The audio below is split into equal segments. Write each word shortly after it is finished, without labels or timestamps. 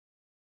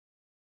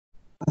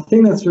I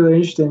think that's really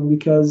interesting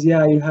because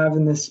yeah, you have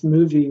in this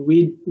movie,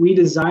 we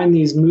design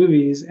these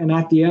movies, and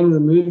at the end of the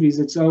movies,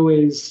 it's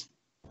always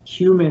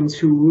humans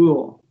who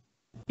rule.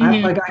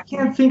 Mhm. I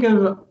can't think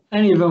of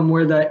any of them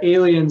where the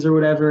aliens or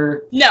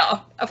whatever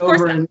No, of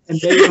course over not. and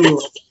they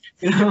rule.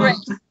 You Right.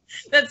 know?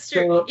 That's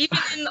true. So Even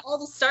in all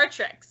the Star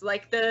Treks,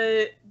 like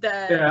the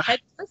yeah, head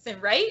person,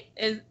 right?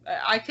 Is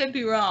I could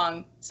be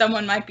wrong.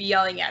 Someone might be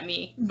yelling at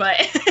me, but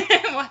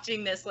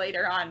watching this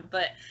later on.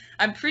 But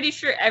I'm pretty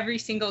sure every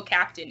single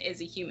captain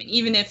is a human,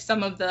 even if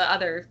some of the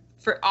other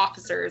for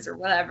officers or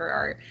whatever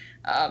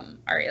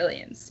are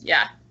aliens.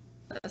 Yeah,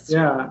 that's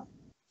true. yeah.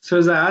 So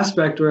there's an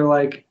aspect where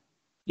like,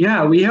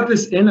 yeah, we have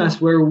this in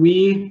us where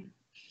we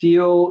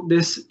feel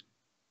this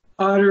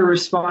utter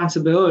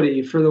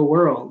responsibility for the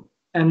world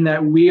and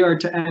that we are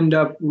to end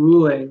up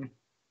ruling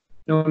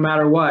no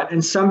matter what.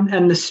 And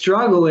the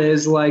struggle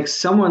is like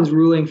someone's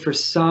ruling for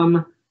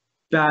some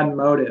bad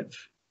motive,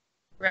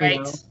 you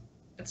Right. know.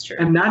 That's true.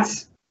 And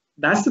that's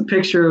the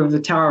picture of the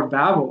Tower of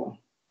Babel.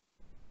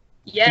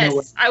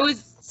 Yes, I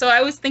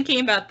was thinking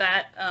about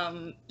that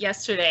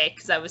yesterday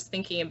because I was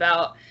thinking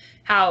about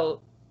how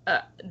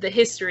the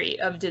history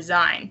of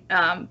design,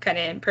 kind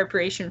of in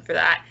preparation for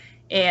that,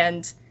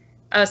 and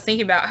I was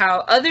thinking about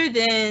how other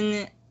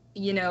than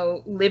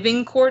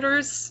living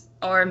quarters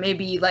or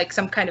maybe like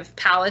some kind of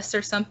palace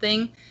or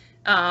something,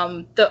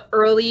 the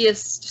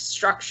earliest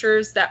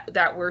structures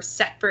that were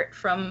separate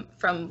from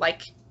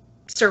like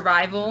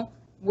survival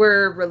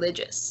were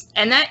religious,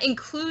 and that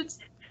includes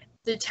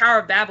the Tower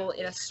of Babel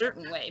in a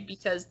certain way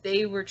because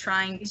they were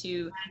trying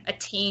to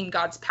attain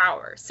God's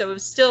power. So it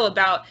was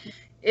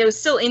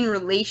still in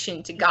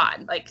relation to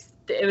God. Like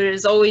it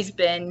has always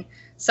been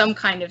some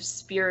kind of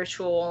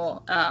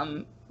spiritual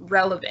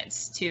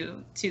relevance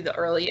to the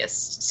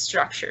earliest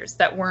structures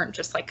that weren't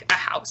just like a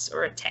house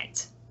or a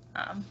tent.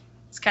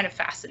 It's kind of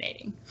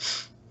fascinating.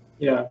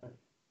 Yeah.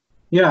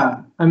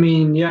 Yeah. I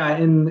mean, yeah,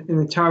 in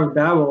the Tower of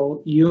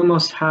Babel, you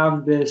almost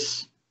have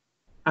this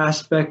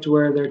aspect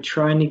where they're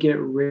trying to get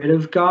rid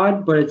of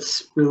God, but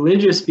it's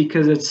religious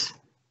because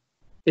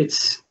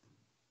it's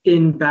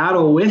in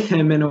battle with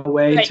him in a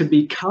way Right. to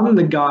become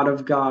the God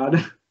of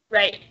God.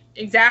 Right.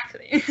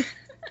 Exactly.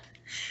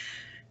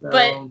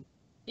 But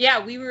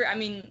yeah,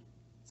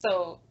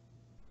 so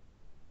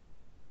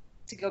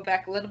to go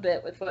back a little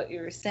bit with what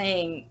you were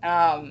saying,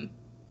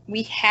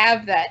 we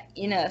have that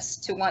in us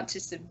to want to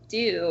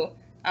subdue.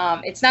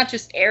 It's not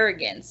just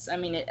arrogance. I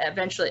mean,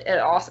 it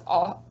also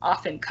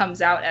often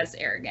comes out as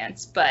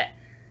arrogance, but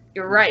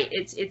you're right.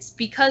 It's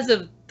because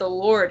of the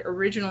Lord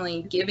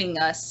originally giving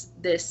us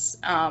this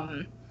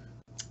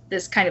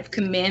this kind of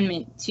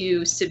commandment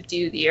to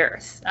subdue the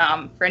earth.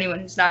 For anyone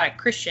who's not a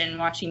Christian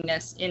watching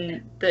this,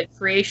 in the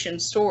creation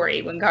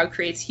story, when God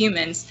creates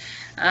humans,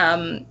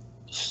 the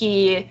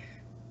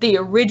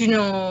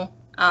original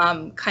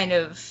kind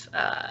of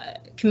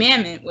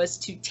commandment was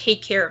to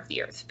take care of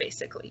the earth,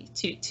 basically,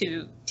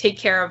 to take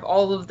care of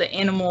all of the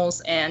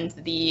animals and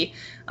the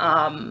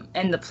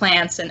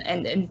plants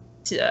and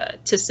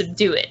to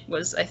subdue it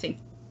was, I think,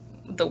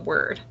 the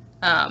word.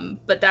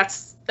 But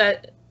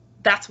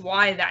that's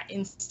why that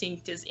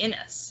instinct is in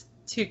us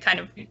to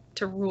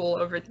rule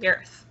over the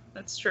earth.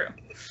 That's true.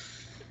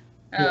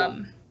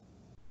 But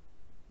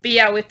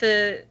yeah,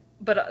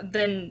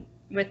 then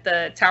with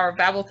the Tower of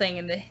Babel thing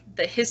and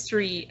the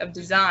history of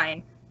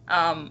design,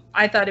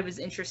 I thought it was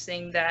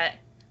interesting that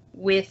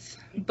with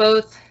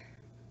both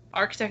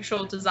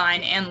architectural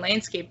design and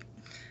landscape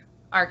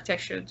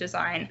architectural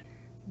design,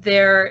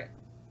 there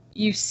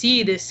you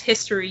see this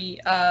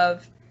history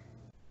of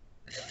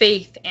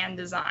faith and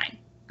design,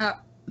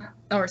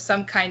 or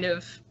some kind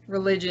of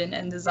religion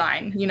and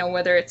design,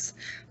 whether it's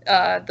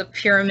the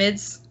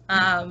pyramids,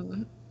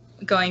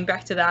 going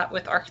back to that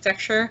with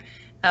architecture,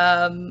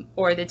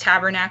 or the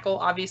tabernacle,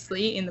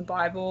 obviously, in the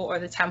Bible, or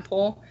the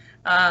temple,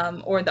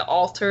 or the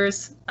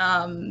altars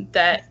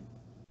that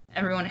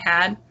everyone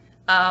had.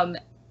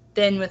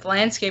 Then with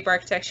landscape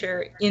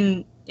architecture,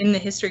 in the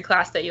history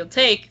class that you'll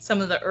take, some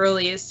of the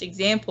earliest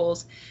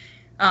examples,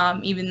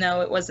 even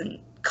though it wasn't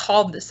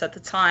called this at the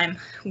time,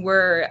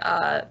 were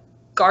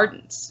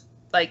gardens,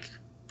 like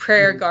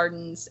prayer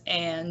gardens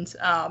and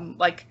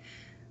like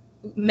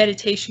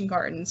meditation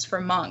gardens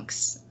for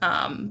monks.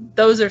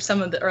 Those are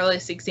some of the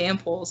earliest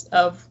examples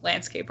of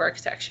landscape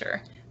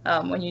architecture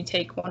when you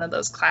take one of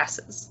those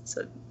classes.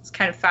 So it's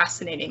kind of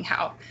fascinating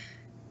how,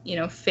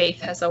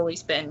 faith has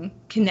always been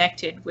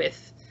connected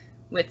with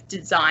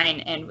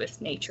design and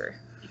with nature.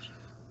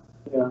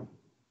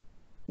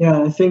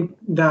 Yeah, I think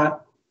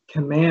that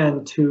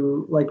command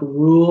to like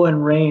rule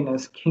and reign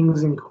as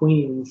kings and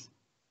queens,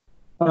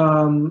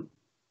 I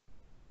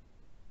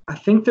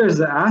think there's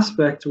the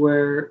aspect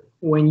where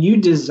when you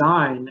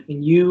design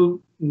and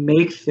you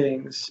make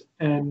things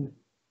and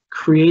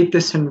create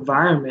this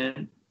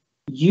environment,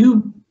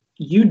 you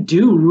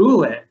do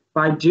rule it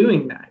by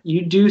doing that.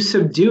 You do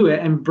subdue it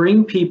and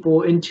bring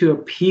people into a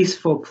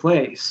peaceful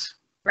place.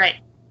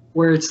 Right.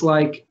 Where it's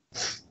like,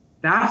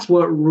 that's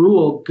what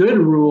good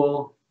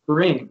rule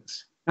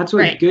brings. That's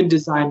what good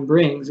design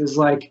brings, is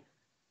like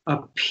a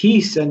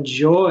peace and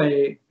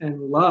joy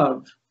and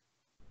love.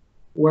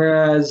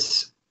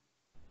 Whereas,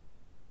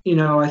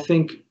 I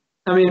think,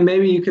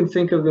 maybe you can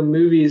think of the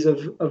movies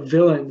of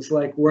villains,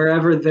 like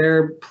wherever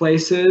their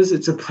place is,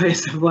 it's a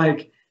place of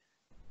like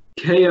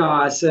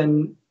chaos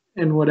and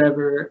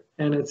whatever,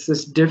 and it's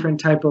this different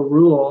type of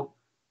rule.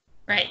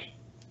 Right.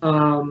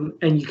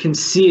 And you can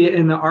see it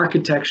in the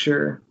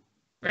architecture.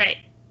 Right.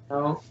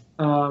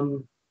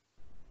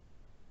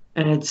 And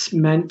it's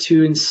meant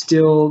to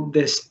instill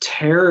this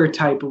terror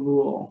type of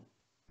rule.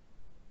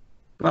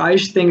 But I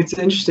just think it's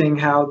interesting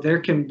how there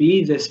can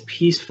be this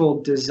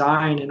peaceful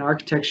design and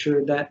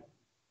architecture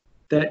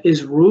that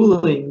is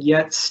ruling,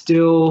 yet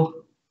still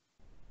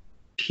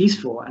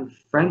peaceful and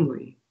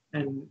friendly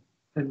and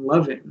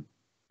loving.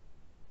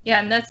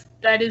 Yeah, and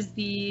that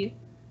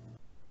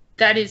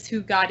is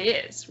who God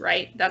is,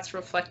 right? That's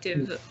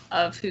reflective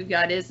of who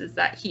God is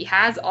that he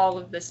has all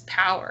of this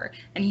power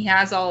and he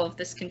has all of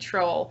this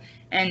control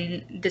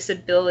and this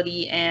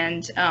ability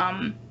and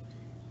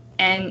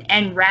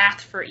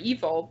wrath for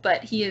evil,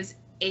 but he is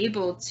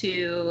able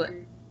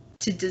to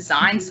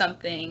design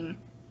something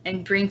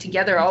and bring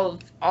together all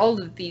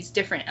of these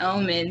different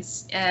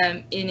elements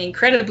in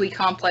incredibly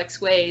complex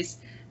ways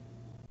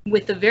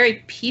with a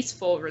very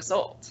peaceful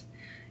result.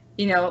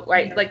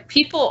 Right? Like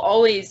people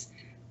always,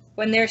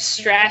 when they're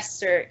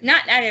stressed, or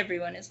not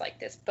everyone is like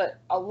this, but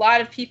a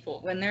lot of people,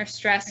 when they're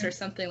stressed or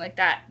something like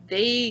that,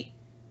 they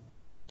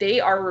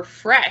are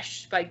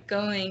refreshed by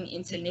going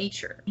into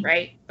nature,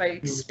 right? By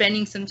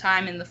spending some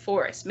time in the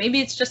forest.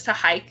 Maybe it's just a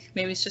hike,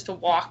 maybe it's just a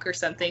walk or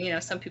something.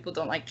 Some people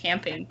don't like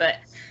camping, but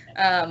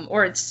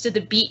or it's to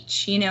the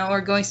beach,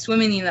 or going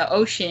swimming in the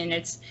ocean.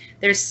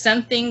 There's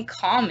something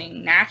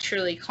calming,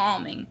 naturally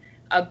calming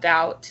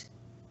about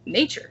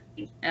nature.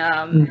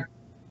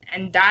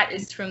 And that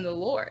is from the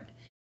Lord.